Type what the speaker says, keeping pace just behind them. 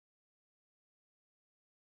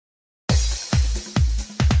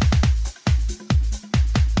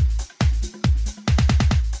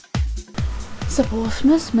up,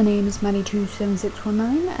 Awesomeness? My name is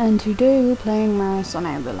Maddy27619, and today we're playing Marathon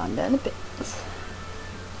over London a bit.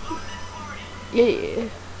 Yeah,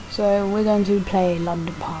 so we're going to play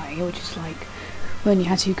London Party, which is like when you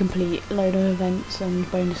had to complete a load of events and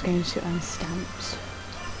bonus games to earn stamps.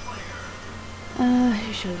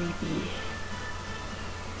 Who shall we be?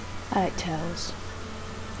 I like Tails.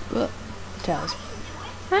 Look, Tails.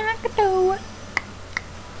 I can do it.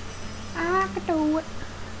 I can do it.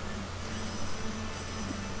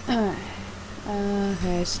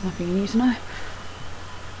 Okay, it's nothing you need to know.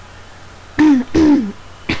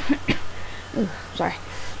 Ooh, sorry.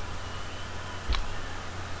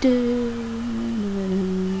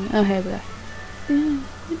 Oh, here we go.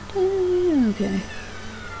 Okay.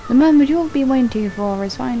 The moment you'll be waiting for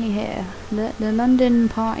is finally here. Let the London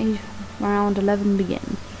Party round 11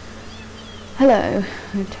 begin. Hello,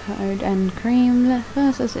 Toad and Cream.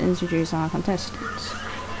 First, let's introduce our contestants.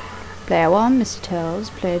 Player 1, Mr. Tails.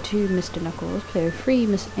 Player 2, Mr. Knuckles. Player 3,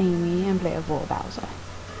 Miss Amy. And Player 4, Bowser.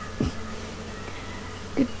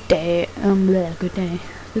 Good day. Good day.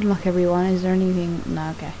 Good luck, everyone. Is there anything? No,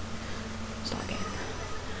 okay. Start game.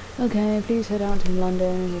 Okay, please head out to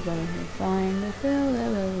London. You're going to find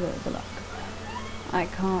the luck. I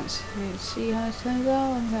can't see how it turns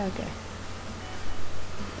out. Okay.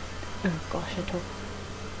 Oh gosh, I talk.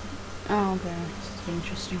 Oh, okay. This is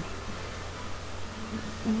interesting.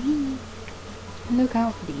 Look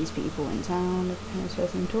out for these people in town. If you're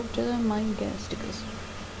supposed to talk to them, might get stickers.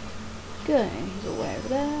 Okay, he's all the way over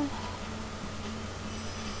there.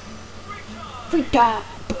 Free time!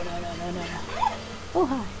 Oh,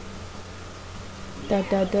 hi! Da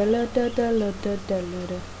da da da da da da da da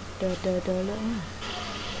da da da da.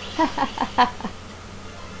 Ha ha ha ha!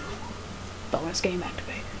 Bonus game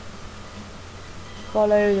activated.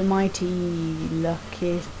 Follow the mighty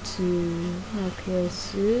Lucky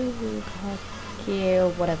or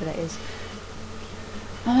whatever that is.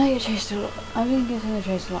 I get chased a lot. I've been getting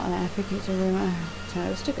chased a lot, and I think it's a rumor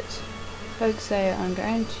to stickers. Folks say I'm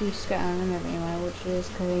going to scatter them everywhere, which is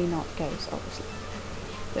clearly not the case, obviously.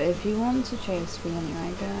 But if you want to chase me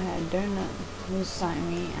anyway, go ahead. Don't lose sight of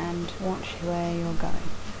me and watch where you're going.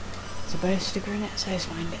 There's a bonus sticker in it, so let's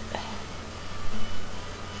find it.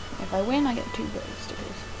 If I win, I get 2 bonus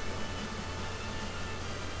stickers.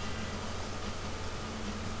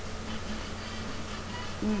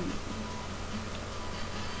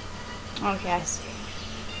 Okay, I see.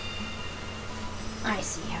 I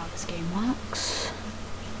see how this game works.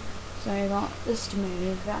 So I got this to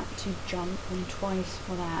move, that to jump, and twice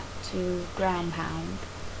for that to ground pound.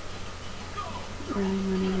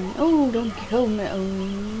 Oh, don't kill me! Oh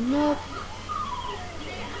no!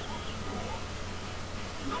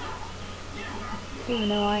 Even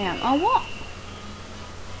though I am. Oh, what?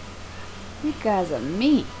 You guys are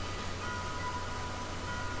mean.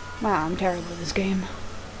 Wow, I'm terrible at this game.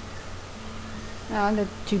 Oh, I got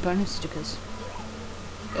 2 bonus stickers.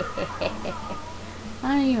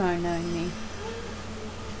 You won't know me.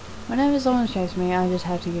 Whenever someone chases me, I just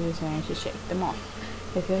have to give a sign to shake them off.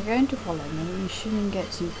 If you're going to follow me, you shouldn't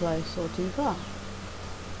get too close or too far.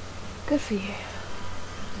 Good for you.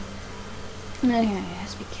 Okay,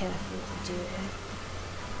 let's be careful what we do here.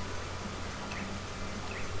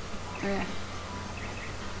 Okay.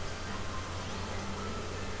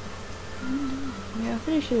 Yeah,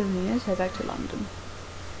 pretty sure let's head back to London.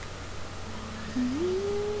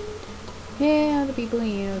 Yeah, the people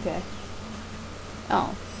here, okay.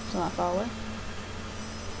 Oh, it's not far away.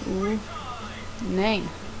 Ooh. Name.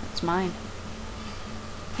 That's mine.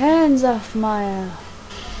 Hands off my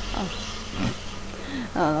oh.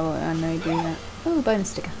 Oh, I know you do that. Oh, bonus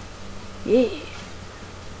sticker. Yeah.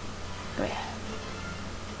 Go ahead.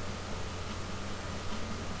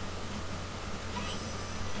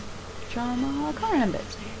 I can't remember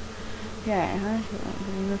it. Yeah,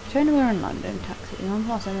 return to in London, taxi, on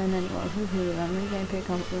plus and then anyone who remember getting pick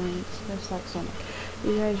up points, just like Sonic.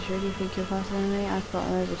 You guys really think you're faster than me? I've got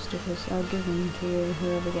loads of stickers, I'll give them to you,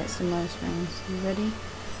 whoever gets the most rings. You ready?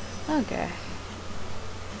 Okay.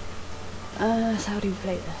 So how do you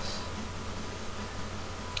play this?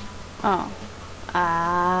 Oh.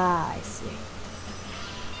 Ah, I see.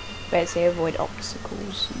 Basically avoid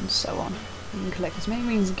obstacles and so on. You can collect as many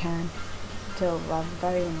rings as you can until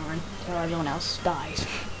until everyone else dies.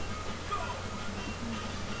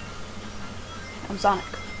 I'm Sonic.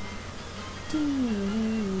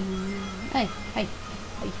 Hey, hey,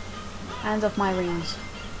 hey. Hands off my rings.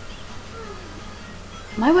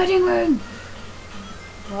 My wedding ring!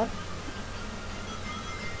 What?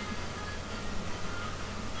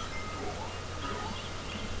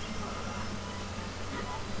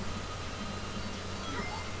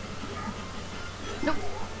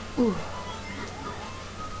 Ooh.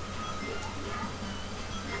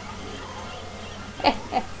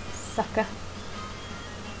 Sucker.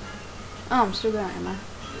 Oh, I'm still going, am I?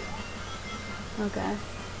 Okay.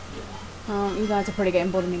 You guys are pretty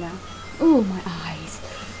getting bored of me now. Ooh, my eyes.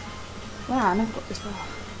 Wow, I never got this far.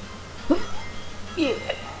 Yeah.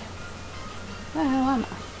 Where the hell am I?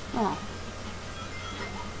 Oh.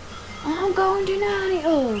 I'm going to nanny.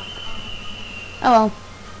 Oh. Oh well.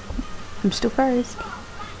 I'm still first.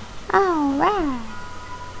 Alright.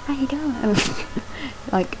 How you doing?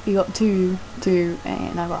 Like, you got 2,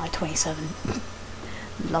 and I got like 27.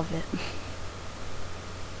 Love it.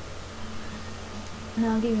 And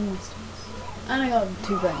I'll give you more stars. And I got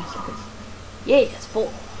 2 bonus stickers. Yes,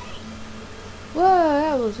 4. Whoa,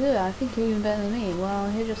 that was good. I think you're even better than me. Well,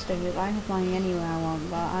 here's your stickers. I can fly anywhere I want,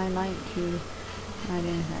 but I like you. I do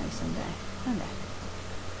that someday. Someday.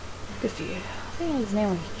 Good for you. I think his name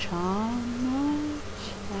was Chana.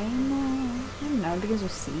 I don't know, it begins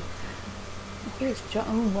with C. I think it's John.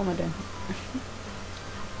 Oh, what am I doing?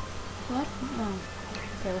 What? Oh.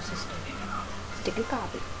 Okay, what's this sticker? Sticker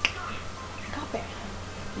copy. Copy.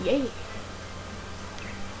 Yay!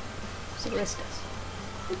 So this does.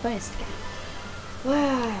 Bonus sticker.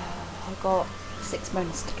 Wow! I got 6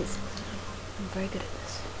 bonus stickers. I'm very good at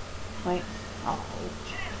this. Wait. Oh.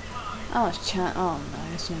 Oh, it's chat. Oh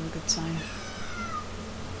no, it's never a good sign.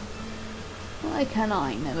 Why can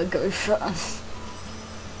I never go first?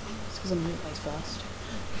 It's because I'm always first.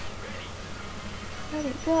 Where'd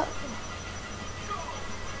it go?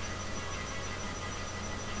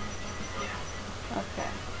 Okay.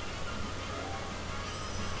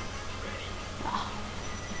 Oh.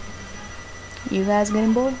 You guys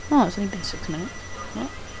getting bored? Oh, it's only been 6 minutes. What?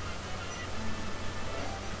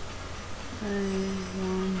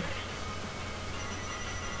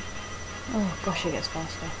 Oh gosh, it gets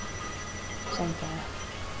faster. Same fire.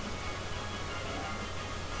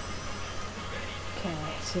 Okay,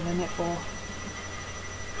 so then it 4.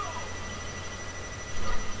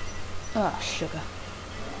 Oh, sugar.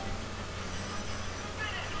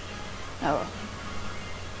 Oh well.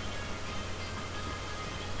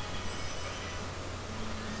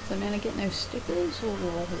 So I'm gonna get no stickers or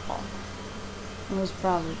what? I was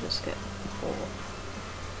probably just get 4.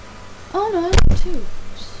 Oh no, I got 2.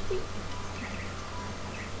 Sweet.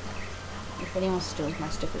 If anyone steals my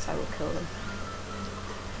stickers, I will kill them.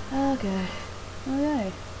 Okay.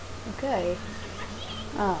 Okay. Okay.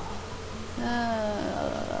 Oh.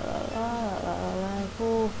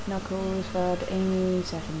 4th Knuckles, 3rd Amy,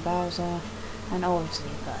 2nd Bowser, and obviously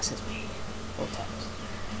first is me, or Tails.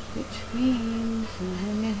 Which means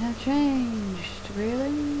nothing have changed, really?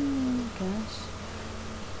 I guess.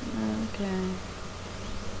 Okay.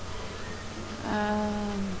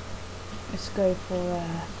 Let's go for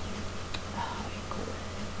what do you call it?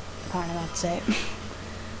 I can't know how to say it.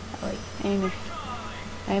 Like,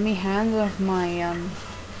 Amy, hands off my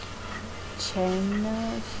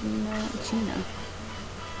China.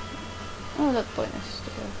 Oh, look, bonus to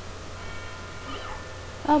go.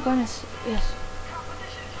 Oh, bonus, yes.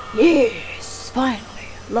 Yes, finally,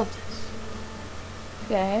 love this.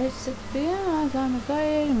 Okay, it's 6 PM, I'm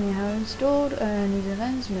excited, and we have installed these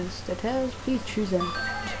events, Mr. Tails, please choose them.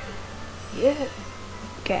 Yeah.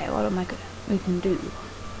 Okay, what am I good at? We can do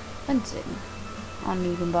fencing,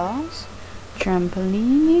 uneven bars,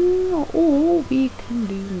 trampolining, or we can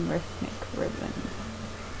do rhythmic ribbon.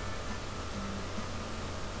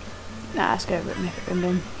 Nah, let's go rhythmic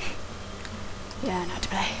ribbon. Yeah, not to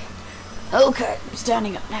play. Okay, I'm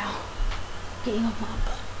standing up now. Getting off my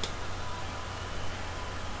butt.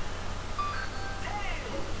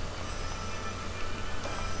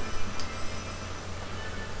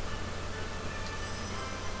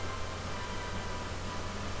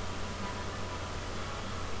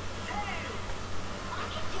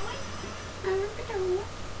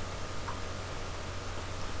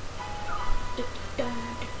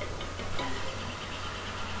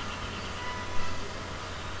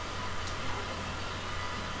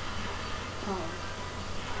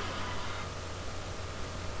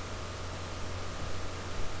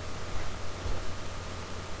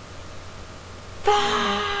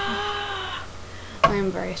 I am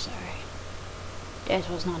very sorry. This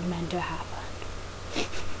was not meant to happen.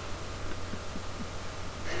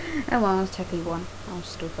 Oh well, I was technically 1. I was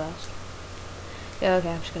still first. Yeah,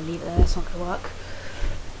 okay, I'm just gonna leave it there. That's not gonna work.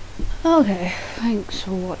 Okay, thanks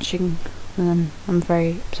for watching. And I'm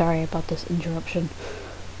very sorry about this interruption.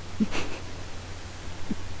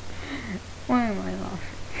 Why am I laughing?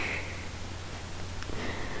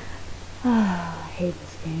 I hate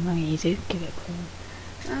this game. I need to give it a clean.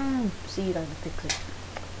 See you guys fix it.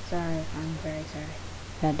 Sorry, I'm very sorry.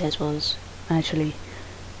 that this was actually,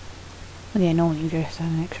 well, yeah, normally you just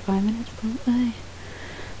have an extra 5 minutes,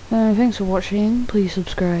 but thanks for watching. Please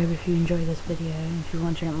subscribe if you enjoyed this video. If you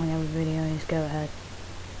want to check out my other videos, go ahead.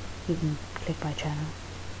 You can click my channel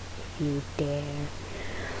if you dare.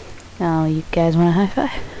 Oh, you guys want a high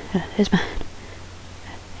five? Here's mine.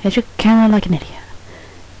 Here's your camera like an idiot.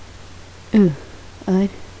 Ooh, alright,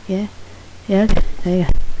 yeah, okay, there you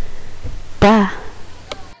go.